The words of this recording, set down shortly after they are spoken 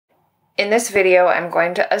In this video, I'm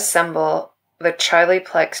going to assemble the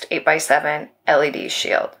Charlieplexed 8x7 LED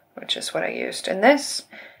Shield, which is what I used in this,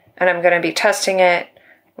 and I'm going to be testing it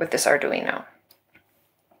with this Arduino.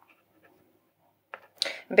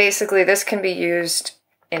 Basically, this can be used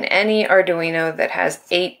in any Arduino that has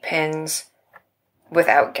 8 pins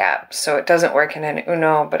without gaps, so it doesn't work in an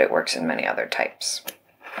Uno, but it works in many other types.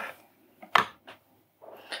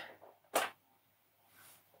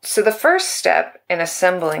 So the first step in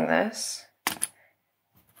assembling this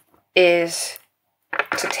is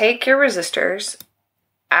to take your resistors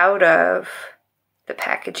out of the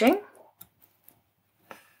packaging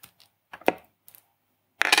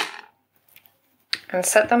and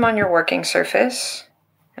set them on your working surface,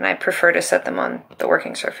 and I prefer to set them on the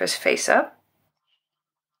working surface face up.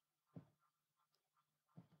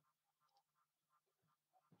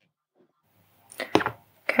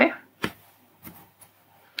 Okay.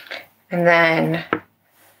 And then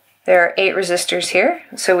there are 8 resistors here,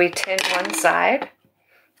 so we tin one side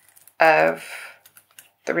of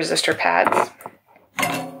the resistor pads.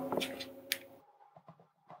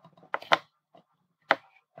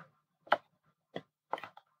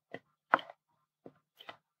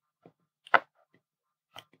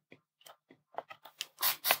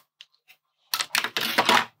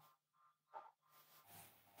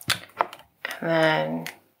 And then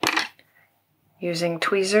using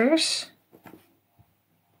tweezers,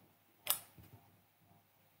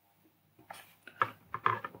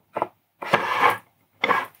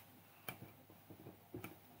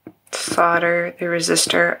 solder the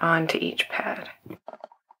resistor onto each pad.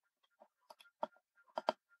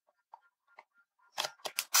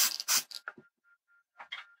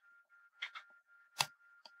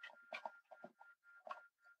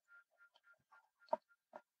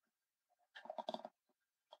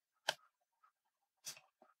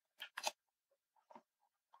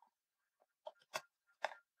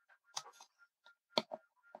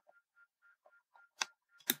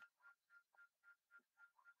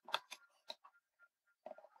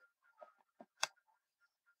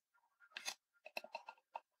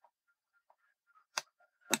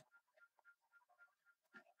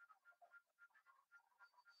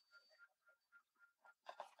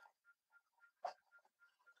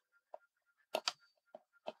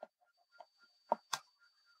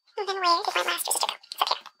 And then where did my last resistor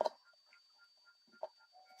go?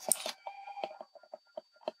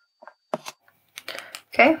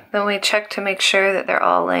 Okay, then we check to make sure that they're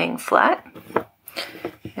all laying flat.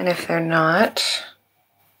 And if they're not,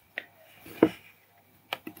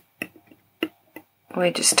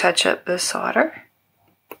 we just touch up the solder,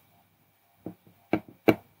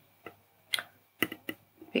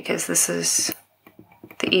 because this is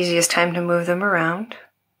the easiest time to move them around.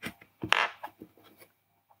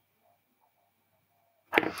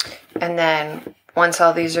 And then once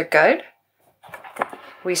all these are good,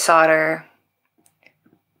 we solder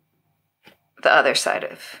the other side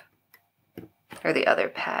of, or the other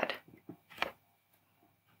pad.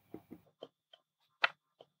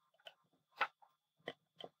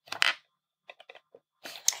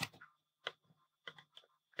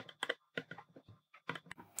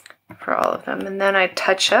 For all of them. And then I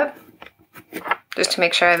touch up just to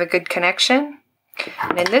make sure I have a good connection.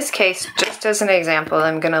 And in this case, just as an example,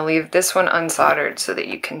 I'm going to leave this one unsoldered so that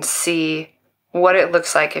you can see what it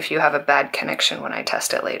looks like if you have a bad connection when I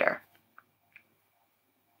test it later.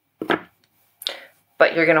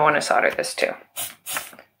 But you're going to want to solder this too.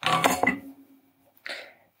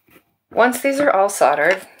 Once these are all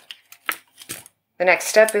soldered, the next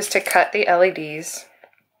step is to cut the LEDs,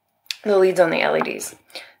 the leads on the LEDs.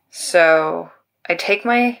 So I take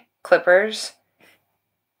my clippers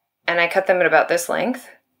and I cut them at about this length.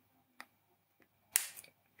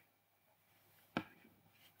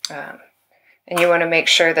 And you want to make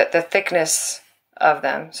sure that the thickness of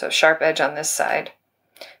them, so sharp edge on this side,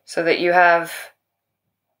 so that you have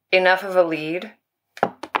enough of a lead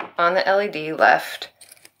on the LED left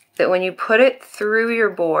that when you put it through your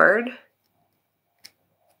board,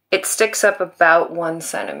 it sticks up about 1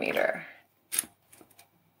 centimeter.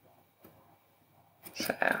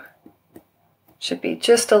 So should be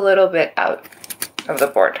just a little bit out of the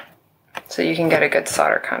board so you can get a good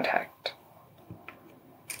solder contact.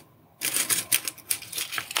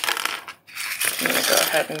 I'm going to go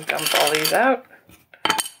ahead and dump all these out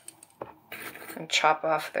and chop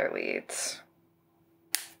off their leads.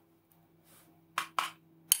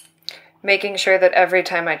 Making sure that every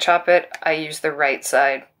time I chop it, I use the right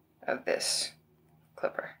side of this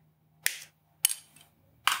clipper.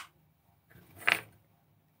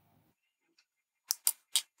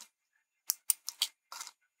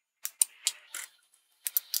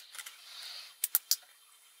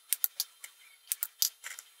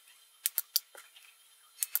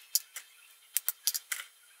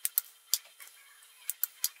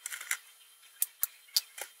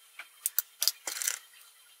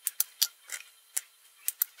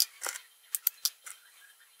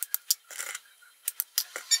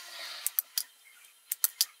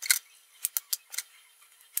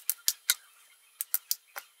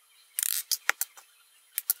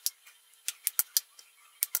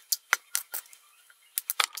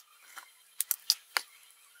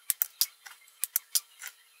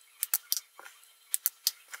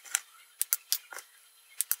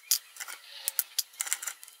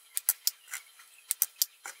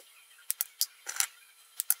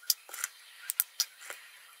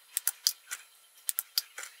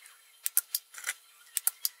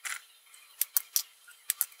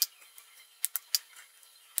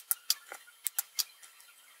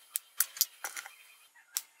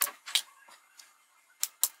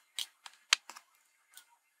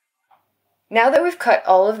 Now that we've cut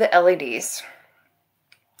all of the LEDs,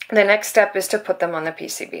 the next step is to put them on the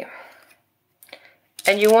PCB.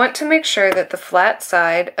 And you want to make sure that the flat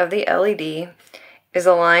side of the LED is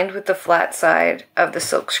aligned with the flat side of the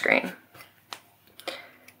silkscreen.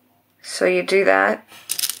 So you do that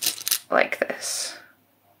like this.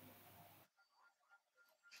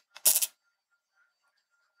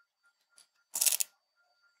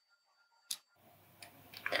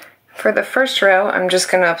 For the first row, I'm just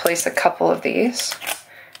going to place a couple of these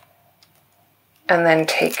and then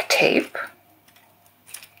take tape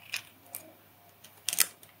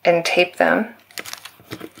and tape them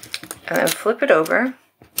and then flip it over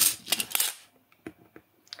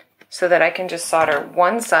so that I can just solder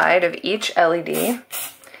one side of each LED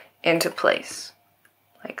into place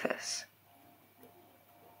like this.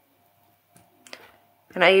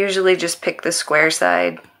 And I usually just pick the square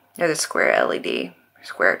side or the square LED,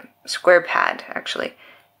 square pad actually,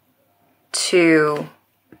 to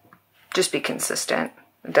just be consistent.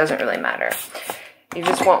 It doesn't really matter. You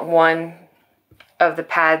just want one of the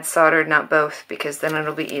pads soldered, not both, because then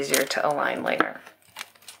it'll be easier to align later.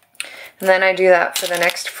 And then I do that for the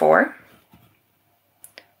next 4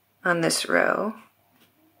 on this row.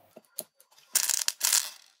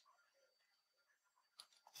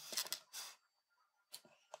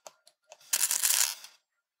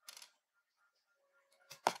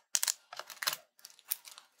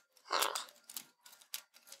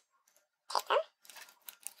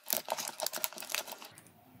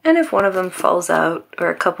 And if one of them falls out, or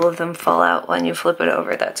a couple of them fall out when you flip it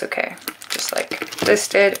over, that's okay. Just like this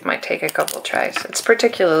did, it might take a couple tries. It's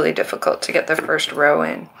particularly difficult to get the first row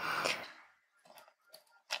in.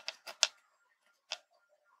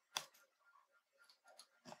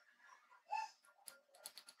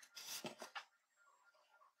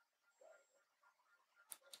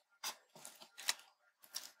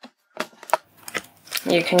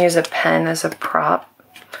 You can use a pen as a prop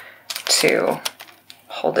to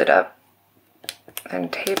hold it up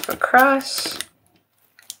and tape across,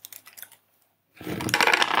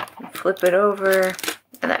 flip it over,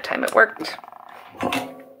 and that time it worked.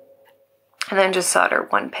 And then just solder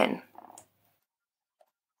one pin.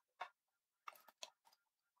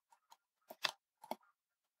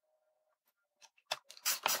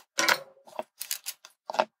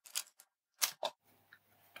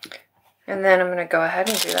 And then I'm going to go ahead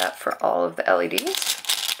and do that for all of the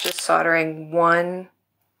LEDs, just soldering one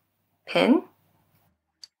pin.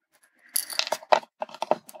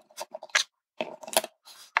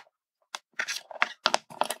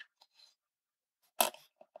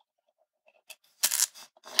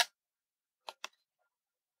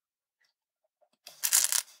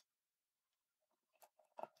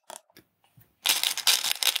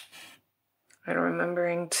 And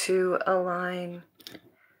remembering to align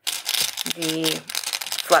the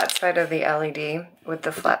flat side of the LED with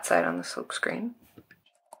the flat side on the silkscreen.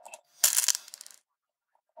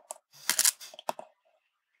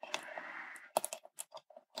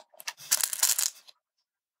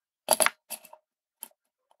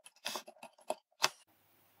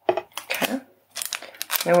 Okay.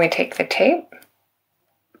 Then we take the tape.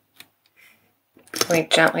 We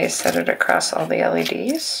gently set it across all the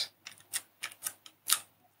LEDs.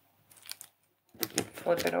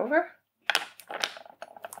 Flip it over.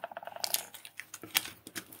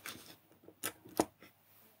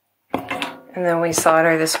 And then we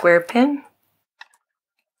solder the square pin.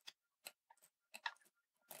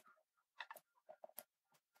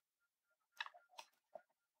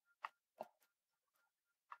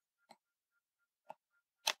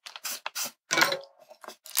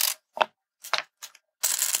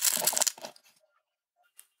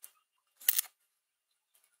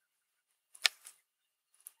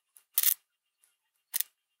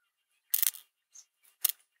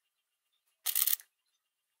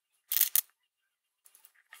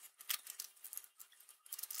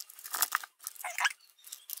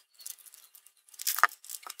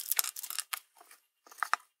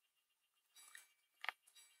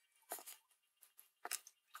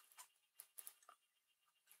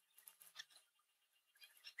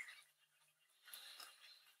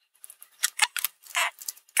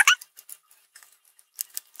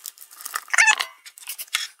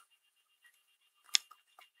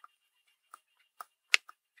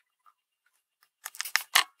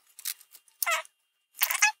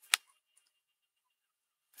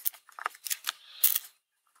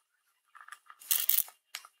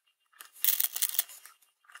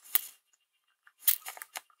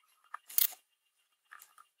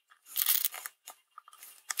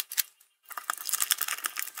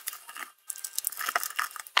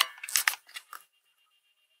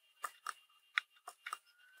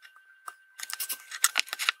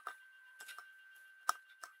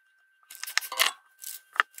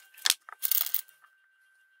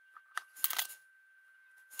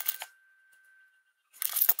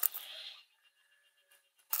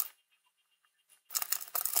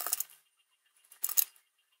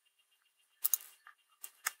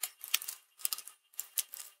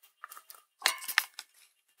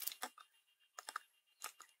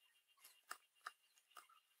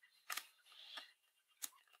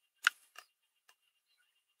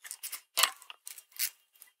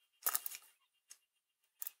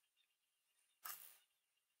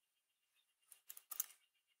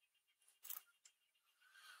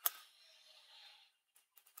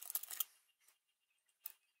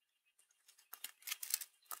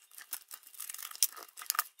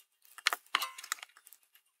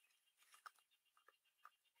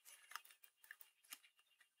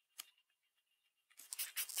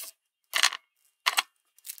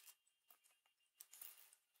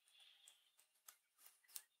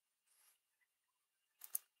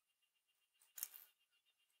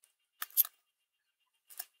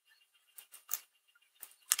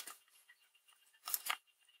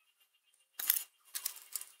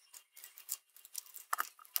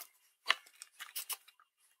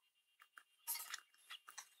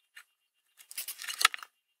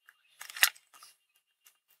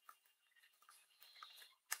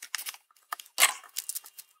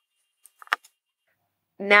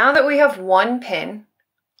 now that we have one pin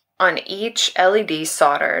on each LED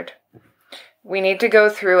soldered, we need to go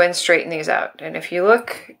through and straighten these out. And if you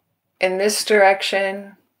look in this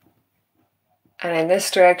direction and in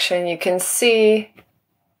this direction, you can see,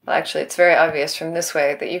 well, actually it's very obvious from this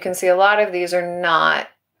way, that you can see a lot of these are not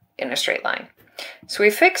in a straight line. So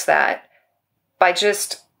we fix that by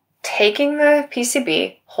just taking the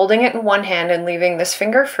PCB, holding it in one hand and leaving this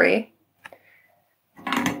finger free,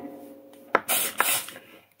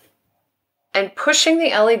 and pushing the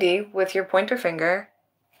LED with your pointer finger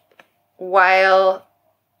while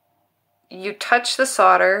you touch the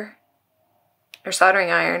solder or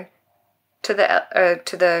soldering iron to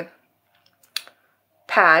the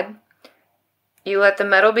pad. You let the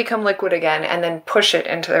metal become liquid again and then push it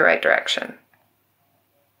into the right direction.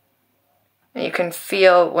 And you can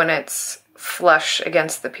feel when it's flush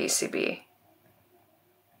against the PCB.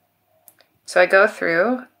 So I go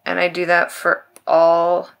through and I do that for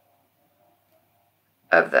all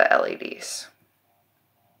of the LEDs.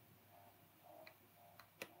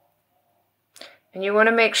 And you want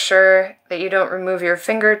to make sure that you don't remove your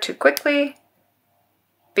finger too quickly,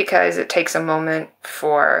 because it takes a moment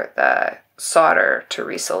for the solder to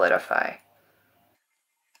resolidify.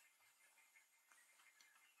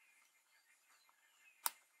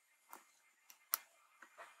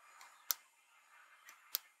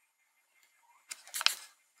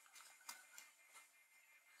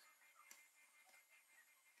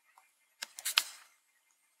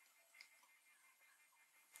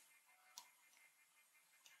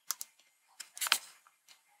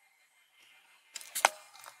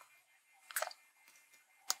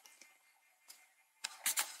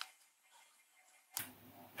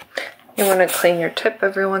 You want to clean your tip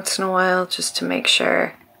every once in a while just to make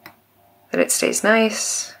sure that it stays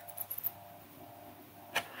nice.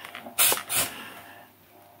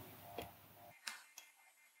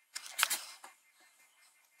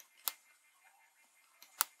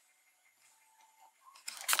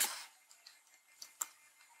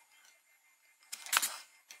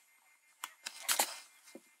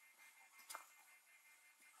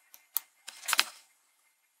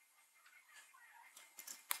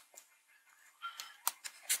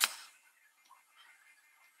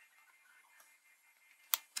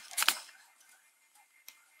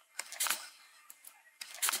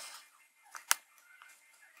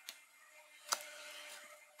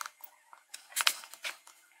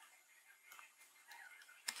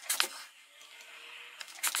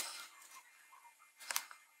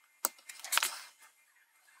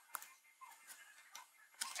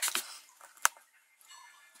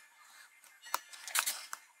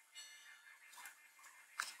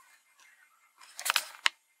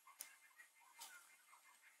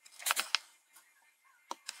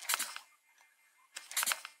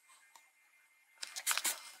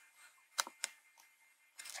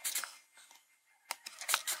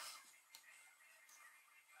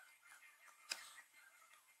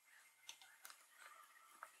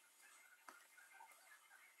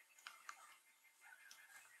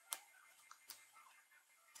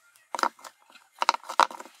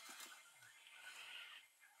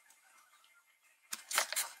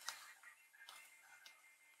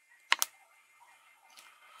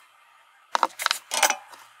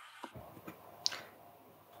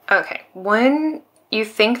 Okay, when you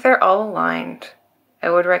think they're all aligned, I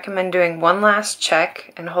would recommend doing one last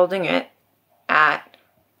check and holding it at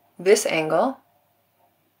this angle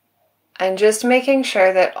and just making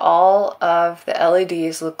sure that all of the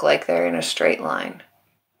LEDs look like they're in a straight line.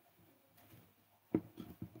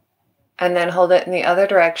 And then hold it in the other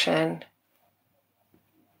direction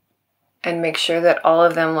and make sure that all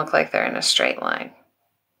of them look like they're in a straight line.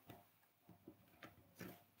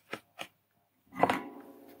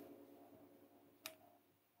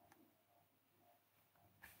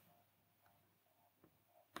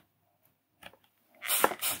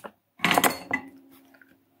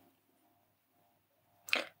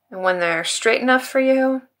 And when they're straight enough for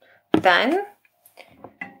you, then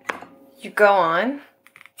you go on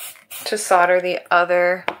to solder the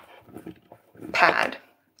other pad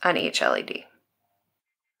on each LED.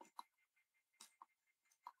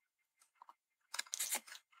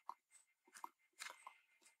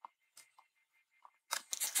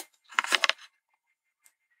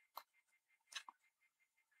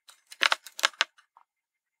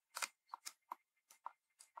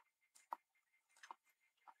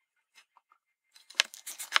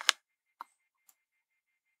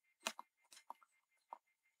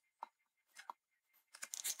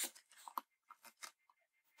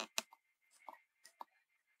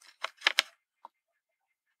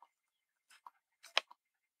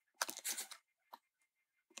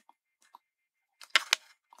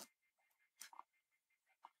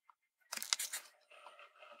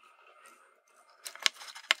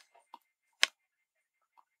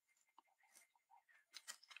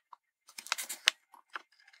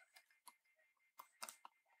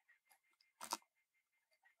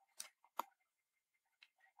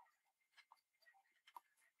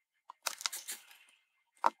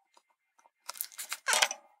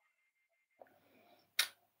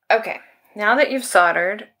 Okay, now that you've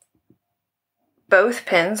soldered both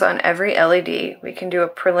pins on every LED, we can do a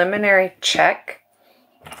preliminary check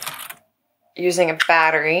using a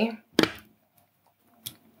battery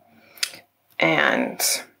and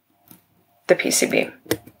the PCB.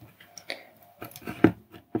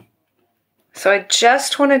 So I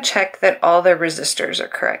just want to check that all the resistors are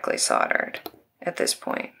correctly soldered at this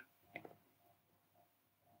point.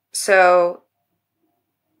 So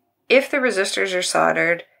if the resistors are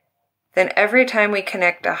soldered, then every time we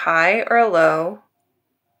connect a high or a low,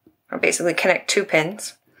 or basically connect two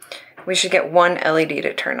pins, we should get one LED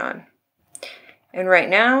to turn on. And right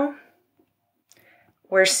now,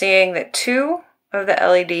 we're seeing that two of the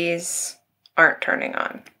LEDs aren't turning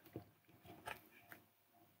on.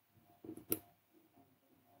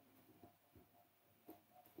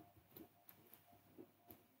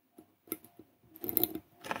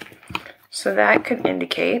 So that could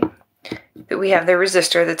indicate that we have the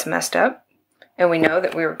resistor that's messed up, and we know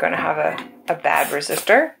that we were going to have a bad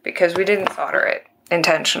resistor because we didn't solder it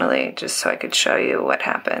intentionally, just so I could show you what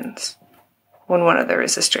happens when one of the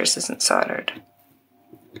resistors isn't soldered.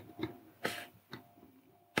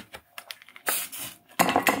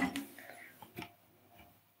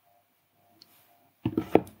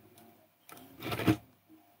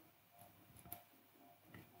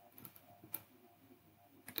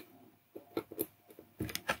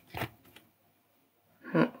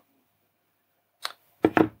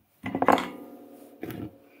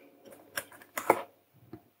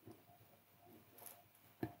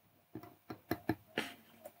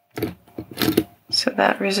 So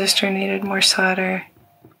that resistor needed more solder,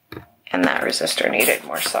 and that resistor needed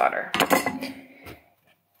more solder.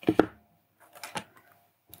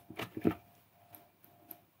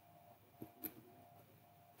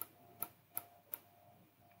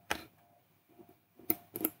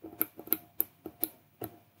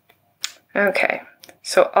 Okay,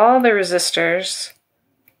 so all the resistors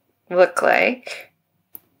look like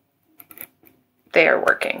they are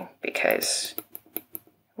working because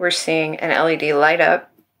we're seeing an LED light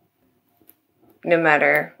up no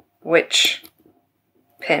matter which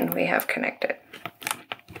pin we have connected.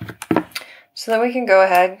 So then we can go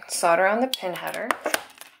ahead, solder on the pin header.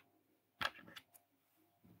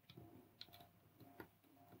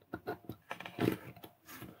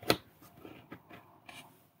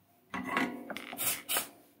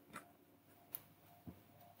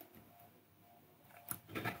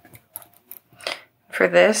 For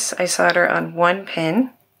this, I solder on one pin,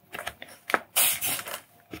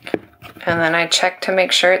 and then I check to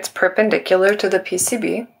make sure it's perpendicular to the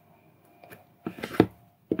PCB,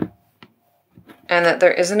 and that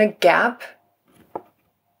there isn't a gap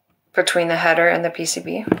between the header and the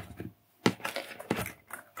PCB.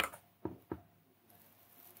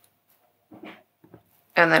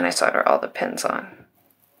 And then I solder all the pins on.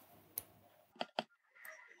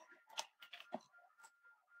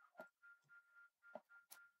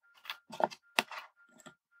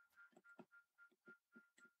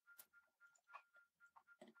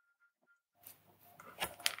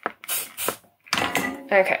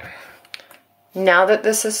 Okay, now that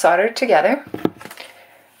this is soldered together,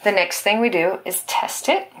 the next thing we do is test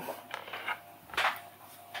it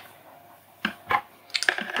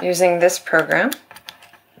using this program.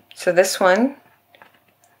 So this one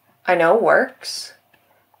I know works,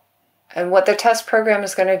 and what the test program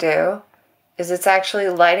is going to do is it's actually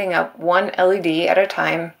lighting up one LED at a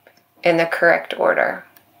time in the correct order.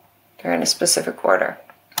 They're in a specific order.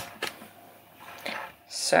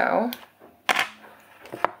 So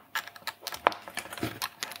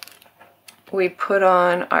we put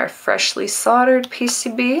on our freshly soldered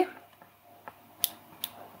PCB.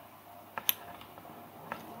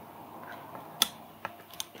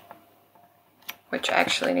 Which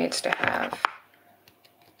actually needs to have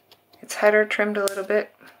its header trimmed a little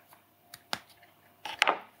bit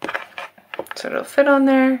so it'll fit on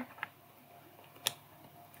there.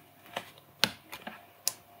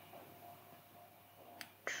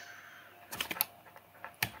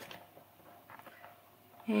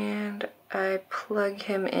 And I plug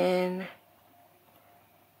him in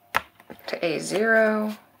to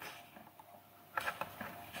A0,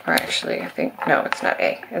 or actually I think, no, it's not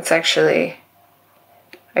A, it's actually,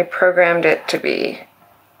 I programmed it to be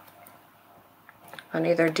on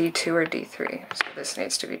either D2 or D3, so this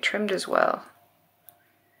needs to be trimmed as well.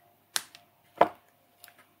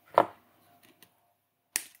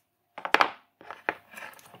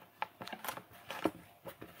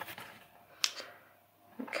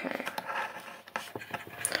 Okay.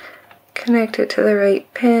 Connect it to the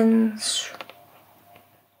right pins.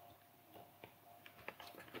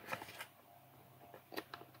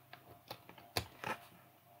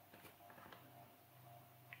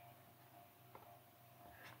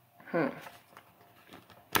 Okay.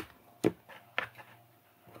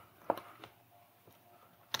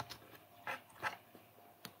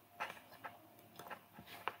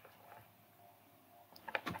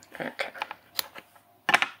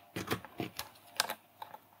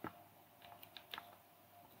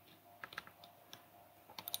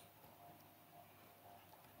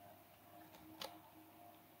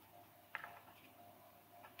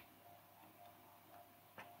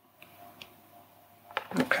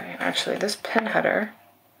 Okay, actually this pin header,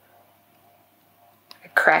 I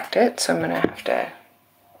cracked it, so I'm gonna have to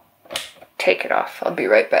take it off. I'll be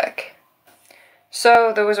right back.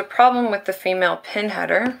 So there was a problem with the female pin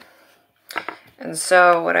header, and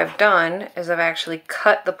so what I've done is I've actually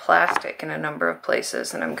cut the plastic in a number of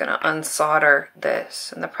places, and I'm gonna unsolder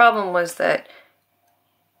this. And the problem was that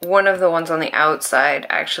one of the ones on the outside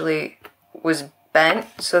actually was bent,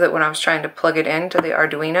 so that when I was trying to plug it into the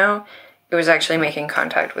Arduino, it was actually making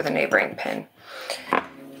contact with a neighboring pin.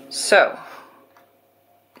 So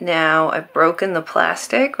now I've broken the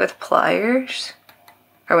plastic with pliers,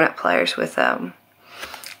 or not pliers, with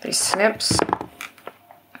these snips.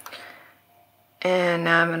 And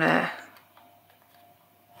now I'm gonna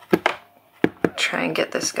try and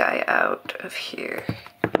get this guy out of here.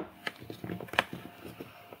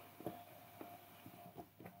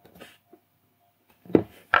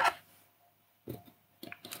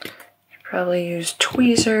 Probably use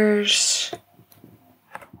tweezers.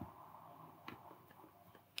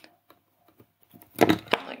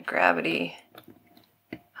 Let gravity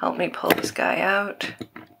help me pull this guy out.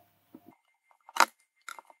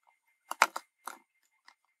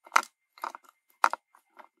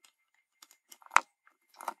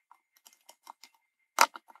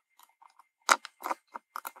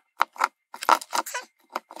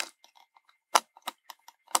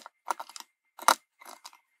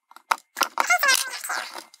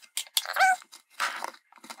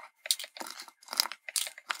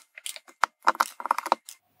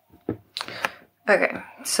 Okay,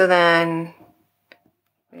 so then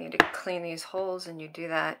we need to clean these holes, and you do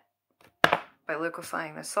that by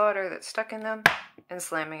liquefying the solder that's stuck in them and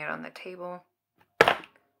slamming it on the table.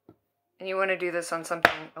 And you want to do this on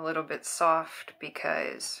something a little bit soft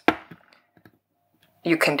because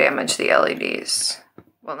you can damage the LEDs.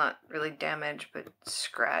 Well, not really damage, but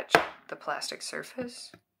scratch the plastic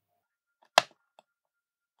surface.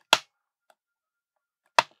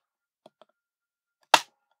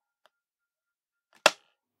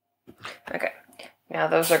 Okay, now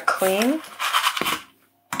those are clean.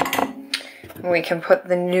 We can put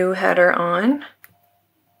the new header on.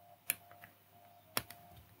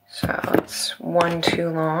 So it's one too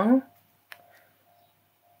long.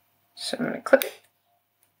 So I'm going to clip it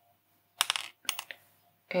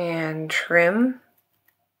and trim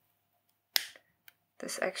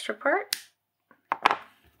this extra part.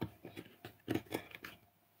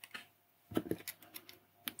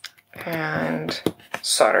 And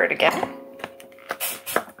solder it again.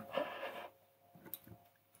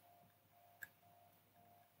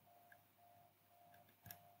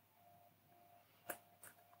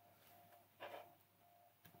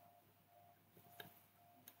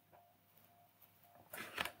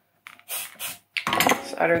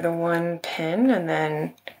 Solder the one pin and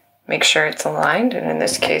then make sure it's aligned, and in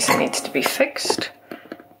this case it needs to be fixed.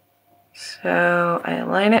 So I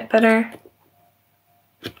align it better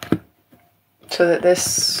so that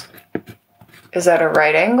this is at a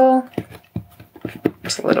right angle.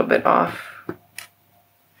 It's a little bit off.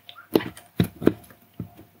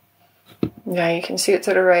 Now you can see it's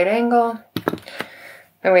at a right angle.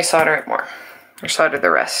 Then we solder it more, or solder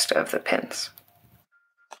the rest of the pins.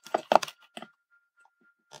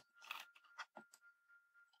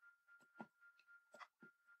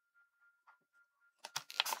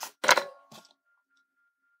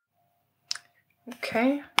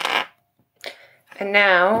 Okay. And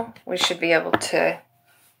now we should be able to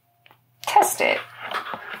test it.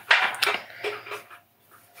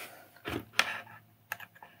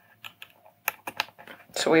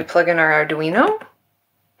 So we plug in our Arduino,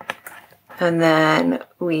 and then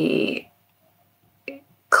we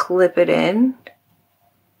clip it in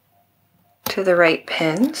to the right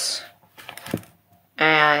pins,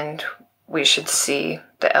 and we should see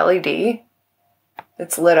the LED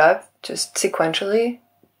that's lit up just sequentially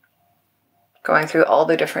going through all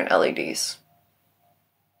the different LEDs.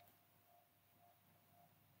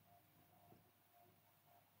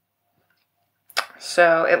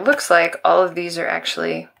 So it looks like all of these are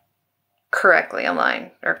actually correctly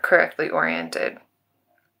aligned or correctly oriented.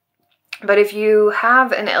 But if you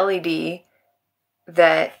have an LED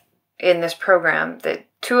that in this program that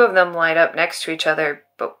two of them light up next to each other,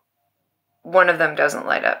 but one of them doesn't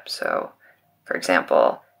light up. So, for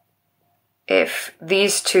example, if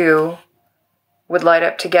these two would light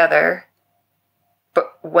up together,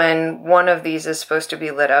 but when one of these is supposed to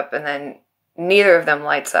be lit up and then neither of them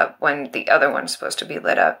lights up when the other one's supposed to be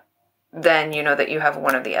lit up, then you know that you have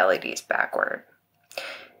one of the LEDs backward.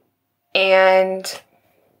 And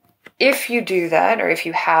if you do that, or if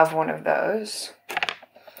you have one of those,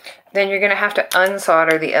 then you're going to have to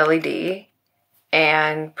unsolder the LED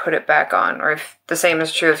and put it back on. Or if the same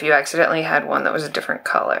is true if you accidentally had one that was a different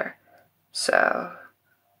color. So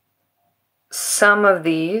some of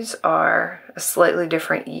these are a slightly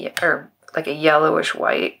different, or like a yellowish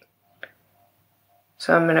white.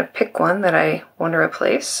 So I'm going to pick one that I want to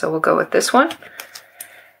replace. So we'll go with this one.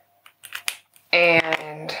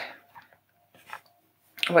 And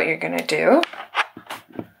what you're going to do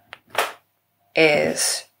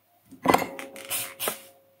is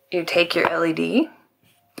you take your LED,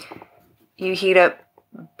 you heat up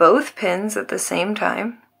both pins at the same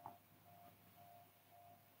time.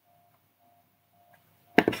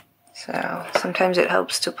 So sometimes it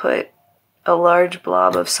helps to put a large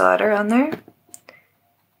blob of solder on there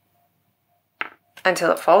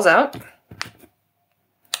until it falls out.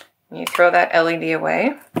 You throw that LED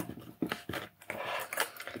away.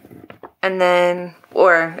 And then,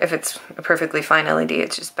 or if it's a perfectly fine LED,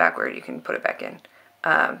 it's just backward, you can put it back in.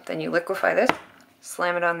 Then you liquefy this,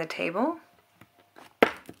 slam it on the table.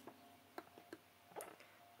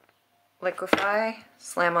 Liquefy,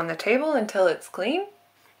 slam on the table until it's clean.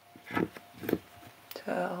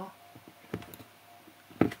 Till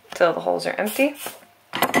the holes are empty.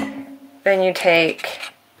 Then you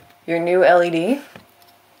take your new LED,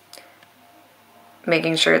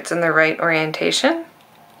 making sure it's in the right orientation,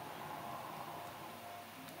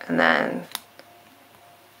 and then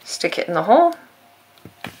stick it in the hole,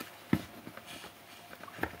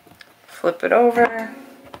 flip it over,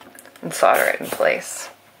 and solder it in place.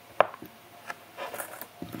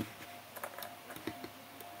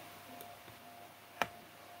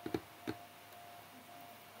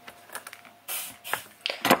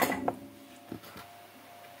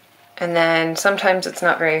 And then sometimes it's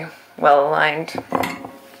not very well aligned.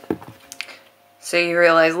 So you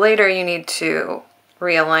realize later you need to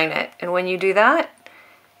realign it. And when you do that,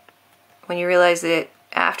 when you realize that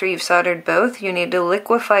after you've soldered both, you need to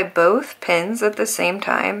liquefy both pins at the same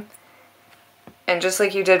time. And just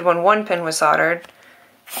like you did when one pin was soldered,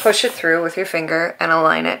 push it through with your finger and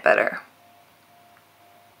align it better.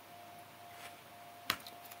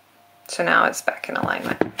 So now it's back in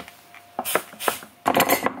alignment.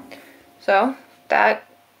 So that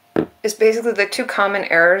is basically the two common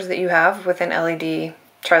errors that you have with an LED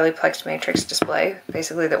Charlieplexed matrix display.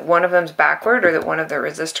 Basically that one of them's backward or that one of the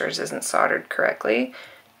resistors isn't soldered correctly.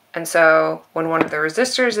 And so when one of the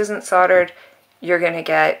resistors isn't soldered, you're going to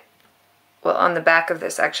get, well, on the back of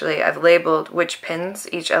this actually I've labeled which pins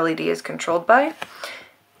each LED is controlled by.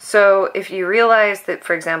 So if you realize that,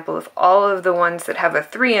 for example, if all of the ones that have a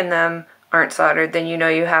 3 in them aren't soldered, then you know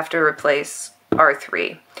you have to replace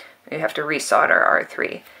R3. You have to resolder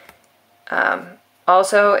R3.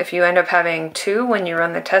 Also, if you end up having 2 when you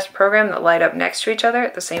run the test program that light up next to each other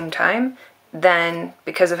at the same time, then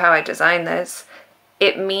because of how I designed this,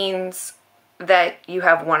 it means that you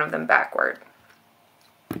have one of them backward.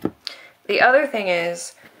 The other thing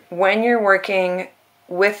is, when you're working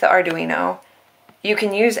with the Arduino, you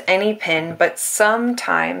can use any pin, but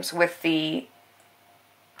sometimes with the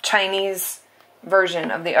Chinese version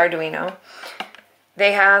of the Arduino,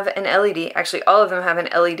 they have an LED, actually all of them have an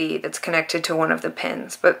LED that's connected to one of the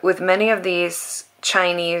pins, but with many of these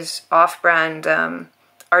Chinese off-brand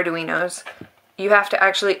Arduinos, you have to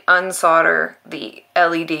actually unsolder the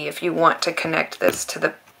LED if you want to connect this to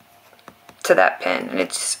that pin. And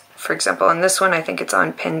it's, for example, on this one I think it's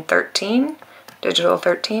on pin 13, digital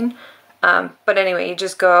 13. But anyway, you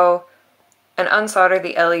just go and unsolder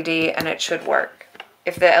the LED and it should work.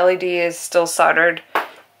 If the LED is still soldered,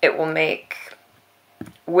 it will make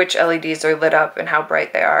which LEDs are lit up and how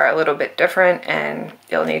bright they are a little bit different, and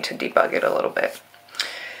you'll need to debug it a little bit.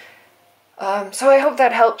 So I hope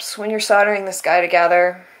that helps when you're soldering this guy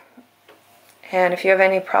together. And if you have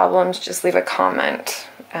any problems, just leave a comment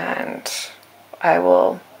and I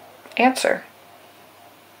will answer.